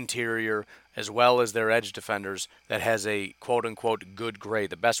on the interior as well as their edge defenders that has a quote-unquote good grade.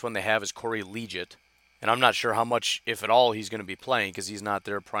 The best one they have is Corey Liuget. And I'm not sure how much, if at all, he's going to be playing because he's not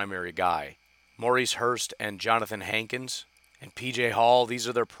their primary guy. Maurice Hurst and Jonathan Hankins and P.J. Hall, these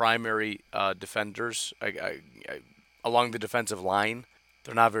are their primary defenders along the defensive line.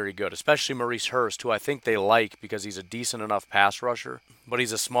 They're not very good, especially Maurice Hurst, who I think they like because he's a decent enough pass rusher, but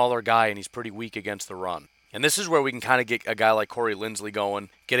he's a smaller guy and he's pretty weak against the run. And this is where we can kind of get a guy like Corey Linsley going,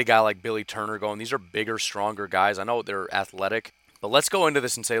 get a guy like Billy Turner going. These are bigger, stronger guys. I know they're athletic, but let's go into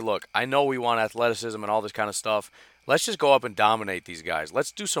this and say, look, I know we want athleticism and all this kind of stuff. Let's just go up and dominate these guys.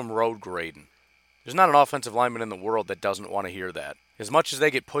 Let's do some road grading. There's not an offensive lineman in the world that doesn't want to hear that. As much as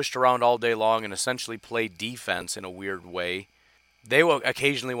they get pushed around all day long and essentially play defense in a weird way, they will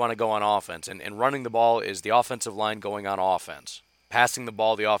occasionally want to go on offense. And running the ball is the offensive line going on offense. Passing the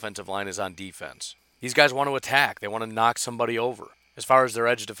ball, the offensive line is on defense. These guys want to attack. They want to knock somebody over. As far as their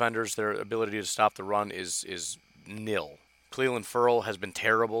edge defenders, their ability to stop the run is nil. Cleveland Ferrell has been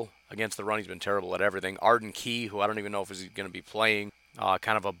terrible against the run. He's been terrible at everything. Arden Key, who I don't even know if he's going to be playing,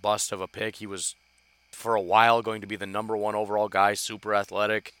 kind of a bust of a pick. He was, for a while, going to be the number one overall guy, super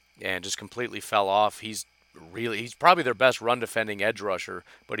athletic, and just completely fell off. He's probably their best run defending edge rusher,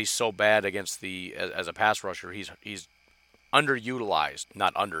 but he's so bad against as a pass rusher. He's underutilized.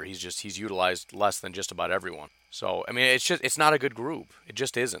 Not under. He's utilized less than just about everyone. So I mean, it's not a good group. It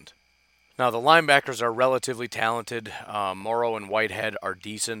just isn't. Now the linebackers are relatively talented. Morrow and Whitehead are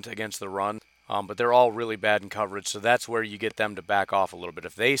decent against the run. But they're all really bad in coverage, so that's where you get them to back off a little bit.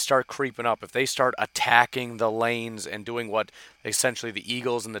 If they start creeping up, if they start attacking the lanes and doing what essentially the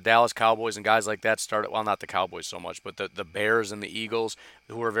Eagles and the Dallas Cowboys and guys like that started, well, not the Cowboys so much, but the Bears and the Eagles,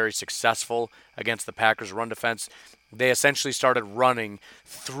 who were very successful against the Packers' run defense, they essentially started running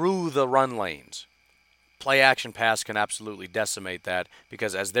through the run lanes. Play action pass can absolutely decimate that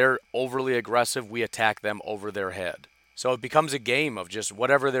because as they're overly aggressive, we attack them over their head. So it becomes a game of just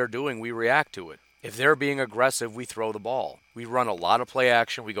whatever they're doing, we react to it. If they're being aggressive, we throw the ball. We run a lot of play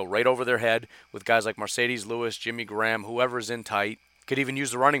action. We go right over their head with guys like Mercedes Lewis, Jimmy Graham, whoever's in tight. Could even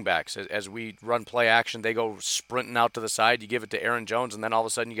use the running backs. As we run play action, they go sprinting out to the side. You give it to Aaron Jones, and then all of a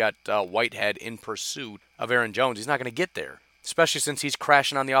sudden you got Whitehead in pursuit of Aaron Jones. He's not going to get there, especially since he's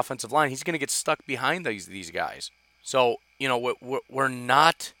crashing on the offensive line. He's going to get stuck behind these guys. So, we're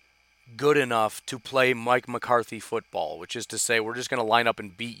not good enough to play Mike McCarthy football, which is to say we're just going to line up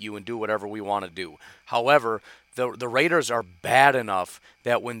and beat you and do whatever we want to do. However, the Raiders are bad enough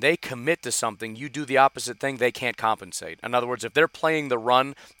that when they commit to something, you do the opposite thing, they can't compensate. In other words, if they're playing the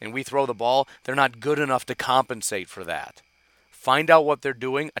run and we throw the ball, they're not good enough to compensate for that. Find out what they're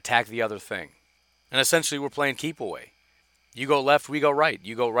doing, attack the other thing. And essentially we're playing keep away. You go left, we go right.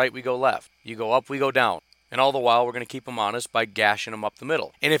 You go right, we go left. You go up, we go down. And all the while, we're going to keep them honest by gashing them up the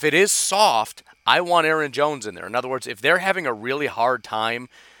middle. And if it is soft, I want Aaron Jones in there. In other words, if they're having a really hard time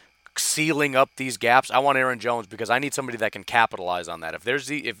sealing up these gaps, I want Aaron Jones because I need somebody that can capitalize on that. If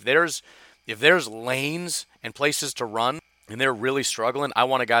there's lanes and places to run and they're really struggling, I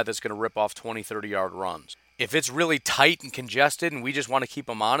want a guy that's going to rip off 20, 30-yard runs. If it's really tight and congested and we just want to keep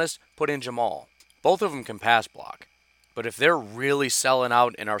them honest, put in Jamal. Both of them can pass block. But if they're really selling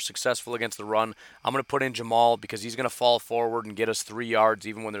out and are successful against the run, I'm going to put in Jamal because he's going to fall forward and get us 3 yards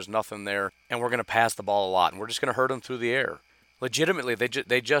even when there's nothing there, and we're going to pass the ball a lot, and we're just going to hurt them through the air. Legitimately,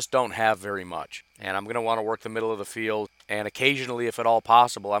 they just don't have very much, and I'm going to want to work the middle of the field, and occasionally, if at all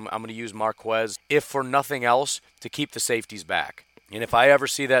possible, I'm going to use Marquez, if for nothing else, to keep the safeties back. And if I ever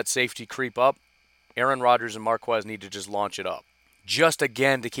see that safety creep up, Aaron Rodgers and Marquez need to just launch it up. Just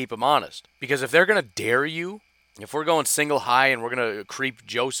again to keep them honest. Because if they're going to dare you, if we're going single high and we're going to creep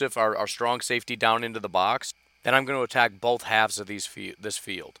Joseph, our strong safety, down into the box, then I'm going to attack both halves of this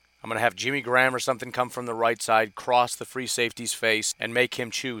field. I'm going to have Jimmy Graham or something come from the right side, cross the free safety's face, and make him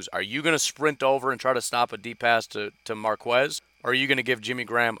choose. Are you going to sprint over and try to stop a deep pass to Marquez? Or are you going to give Jimmy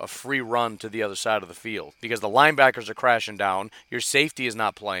Graham a free run to the other side of the field? Because the linebackers are crashing down, your safety is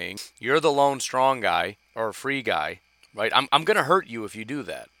not playing, you're the lone strong guy, or a free guy, right? I'm going to hurt you if you do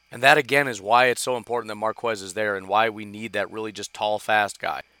that. And that, again, is why it's so important that Marquez is there and why we need that really just tall, fast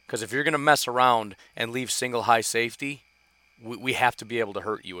guy. Because if you're going to mess around and leave single high safety, we have to be able to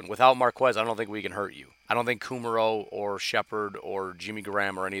hurt you. And without Marquez, I don't think we can hurt you. I don't think Kumaro or Shepard or Jimmy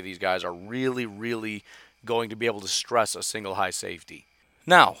Graham or any of these guys are really, really going to be able to stress a single high safety.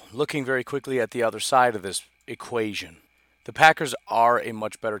 Now, looking very quickly at the other side of this equation, the Packers are a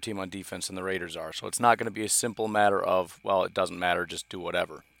much better team on defense than the Raiders are. So it's not going to be a simple matter of, well, it doesn't matter, just do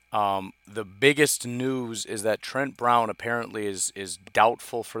whatever. The biggest news is that Trent Brown apparently is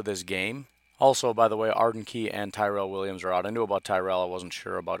doubtful for this game. Also, by the way, Arden Key and Tyrell Williams are out. I knew about Tyrell. I wasn't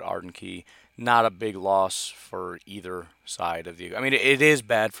sure about Arden Key. Not a big loss for either side of the... I mean, it is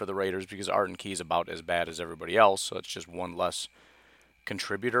bad for the Raiders because Arden Key is about as bad as everybody else, so it's just one less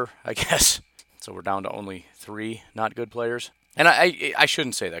contributor, I guess. So we're down to only 3 not good players. And I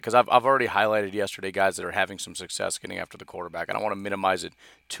shouldn't say that because I've already highlighted yesterday guys that are having some success getting after the quarterback. I don't want to minimize it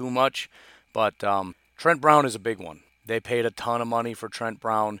too much, but Trent Brown is a big one. They paid a ton of money for Trent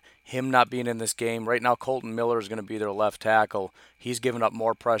Brown. Him not being in this game. Right now, Colton Miller is going to be their left tackle. He's given up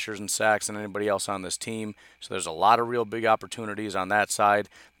more pressures and sacks than anybody else on this team. So there's a lot of real big opportunities on that side.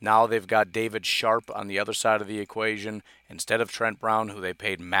 Now they've got David Sharp on the other side of the equation instead of Trent Brown, who they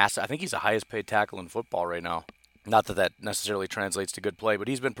paid massive. I think he's the highest paid tackle in football right now. Not that that necessarily translates to good play, but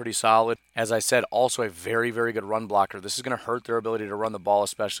he's been pretty solid. As I said, also a very, very good run blocker. This is going to hurt their ability to run the ball,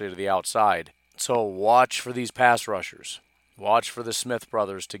 especially to the outside. So watch for these pass rushers. Watch for the Smith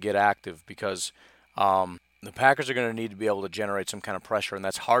brothers to get active because the Packers are going to need to be able to generate some kind of pressure, and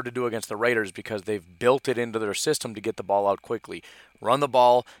that's hard to do against the Raiders because they've built it into their system to get the ball out quickly. Run the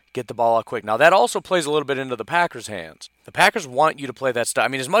ball, get the ball out quick. Now, that also plays a little bit into the Packers' hands. The Packers want you to play that stuff. I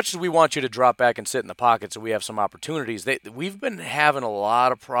mean, as much as we want you to drop back and sit in the pocket so we have some opportunities, we've been having a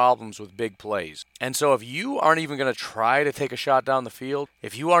lot of problems with big plays. And so if you aren't even going to try to take a shot down the field,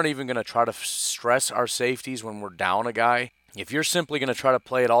 if you aren't even going to try to stress our safeties when we're down a guy, if you're simply going to try to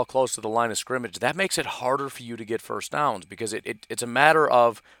play it all close to the line of scrimmage, that makes it harder for you to get first downs because it's a matter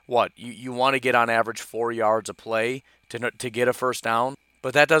of what? You want to get on average 4 yards a play to get a first down,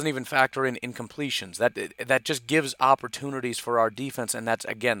 but that doesn't even factor in incompletions. That just gives opportunities for our defense, and that's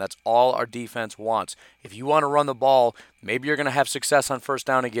all our defense wants. If you want to run the ball, maybe you're going to have success on first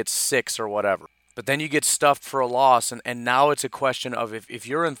down and get 6 or whatever. But then you get stuffed for a loss, and now it's a question of if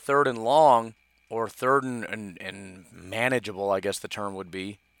you're in 3rd and long, or 3rd and manageable, I guess the term would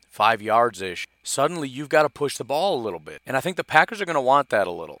be, 5 yards-ish, suddenly you've got to push the ball a little bit. And I think the Packers are going to want that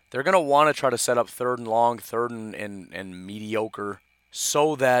a little. They're going to want to try to set up 3rd and long, 3rd and mediocre,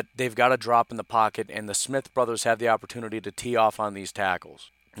 so that they've got to drop in the pocket, and the Smith brothers have the opportunity to tee off on these tackles.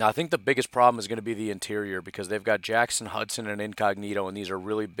 Now, I think the biggest problem is going to be the interior because they've got Jackson Hudson and Incognito, and these are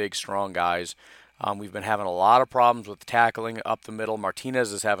really big, strong guys. We've been having a lot of problems with tackling up the middle.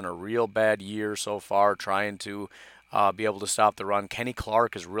 Martinez is having a real bad year so far trying to be able to stop the run. Kenny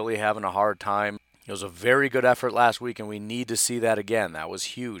Clark is really having a hard time. It was a very good effort last week, and we need to see that again. That was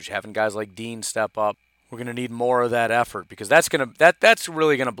huge. Having guys like Dean step up. We're going to need more of that effort because that's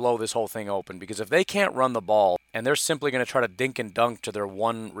really going to blow this whole thing open. Because if they can't run the ball and they're simply going to try to dink and dunk to their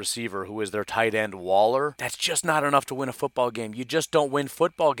one receiver who is their tight end Waller, that's just not enough to win a football game. You just don't win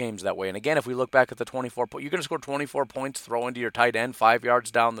football games that way. And again, if we look back at the 24 points, you're going to score 24 points, throw into your tight end 5 yards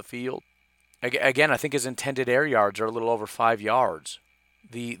down the field. Again, I think his intended air yards are a little over 5 yards.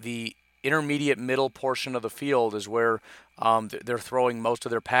 The intermediate middle portion of the field is where they're throwing most of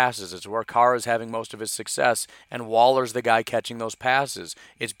their passes. It's where Carr is having most of his success, and Waller's the guy catching those passes.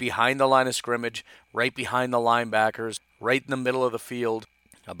 It's behind the line of scrimmage, right behind the linebackers, right in the middle of the field,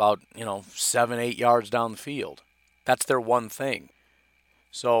 about 7-8 yards down the field. That's their one thing.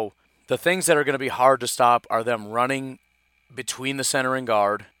 So the things that are going to be hard to stop are them running between the center and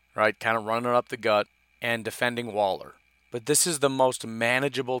guard, right, kind of running up the gut, and defending Waller. But this is the most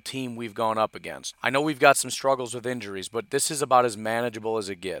manageable team we've gone up against. I know we've got some struggles with injuries, but this is about as manageable as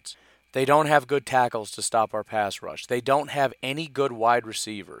it gets. They don't have good tackles to stop our pass rush. They don't have any good wide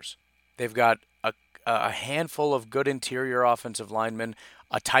receivers. They've got a handful of good interior offensive linemen,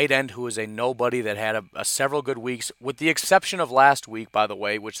 a tight end who is a nobody that had a several good weeks, with the exception of last week, by the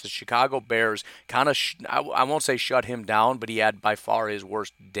way, which the Chicago Bears kind of, I won't say shut him down, but he had by far his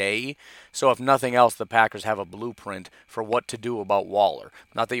worst day. So if nothing else, the Packers have a blueprint for what to do about Waller.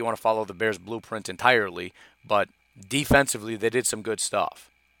 Not that you want to follow the Bears' blueprint entirely, but defensively they did some good stuff.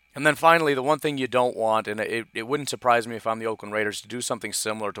 And then finally, the one thing you don't want, and it wouldn't surprise me if I'm the Oakland Raiders, to do something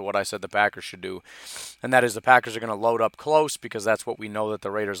similar to what I said the Packers should do, and that is the Packers are going to load up close because that's what we know that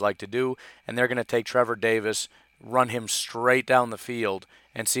the Raiders like to do, and they're going to take Trevor Davis, run him straight down the field,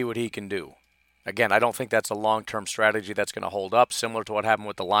 and see what he can do. Again, I don't think that's a long-term strategy that's going to hold up, similar to what happened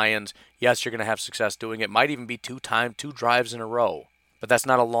with the Lions. Yes, you're going to have success doing it. Might even be two drives in a row. But that's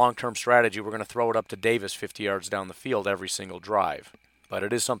not a long-term strategy. We're going to throw it up to Davis 50 yards down the field every single drive. But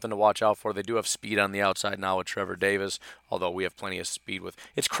it is something to watch out for. They do have speed on the outside now with Trevor Davis, although we have plenty of speed with.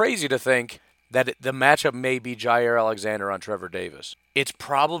 It's crazy to think that the matchup may be Jair Alexander on Trevor Davis. It's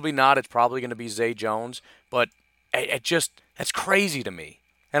probably not. It's probably going to be Zay Jones. But that's crazy to me.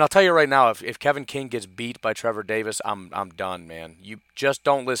 And I'll tell you right now, if Kevin King gets beat by Trevor Davis, I'm done, man. You just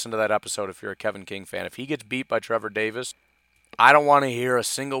don't listen to that episode if you're a Kevin King fan. If he gets beat by Trevor Davis, I don't want to hear a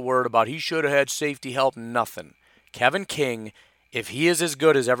single word about he should have had safety help, nothing. Kevin King, if he is as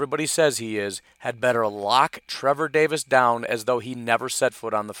good as everybody says he is, had better lock Trevor Davis down as though he never set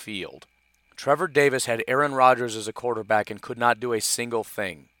foot on the field. Trevor Davis had Aaron Rodgers as a quarterback and could not do a single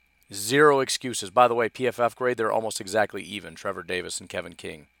thing. Zero excuses. By the way, PFF grade, they're almost exactly even, Trevor Davis and Kevin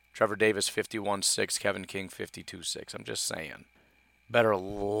King. Trevor Davis 51.6, Kevin King 52.6. I'm just saying. Better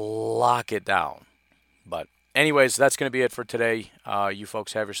lock it down. But anyways, that's going to be it for today. You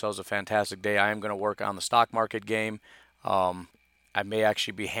folks have yourselves a fantastic day. I am going to work on the stock market game. I may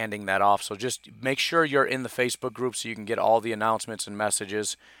actually be handing that off. So just make sure you're in the Facebook group so you can get all the announcements and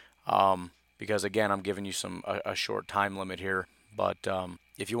messages. Because, again, I'm giving you a short time limit here. But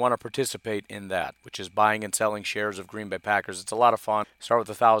if you want to participate in that, which is buying and selling shares of Green Bay Packers, it's a lot of fun. Start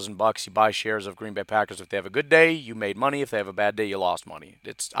with $1,000. You buy shares of Green Bay Packers. If they have a good day, you made money. If they have a bad day, you lost money.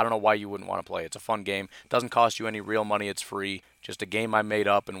 I don't know why you wouldn't want to play. It's a fun game. It doesn't cost you any real money. It's free. Just a game I made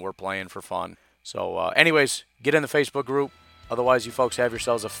up, and we're playing for fun. So anyways, get in the Facebook group. Otherwise, you folks have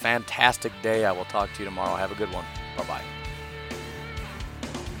yourselves a fantastic day. I will talk to you tomorrow. Have a good one. Bye-bye.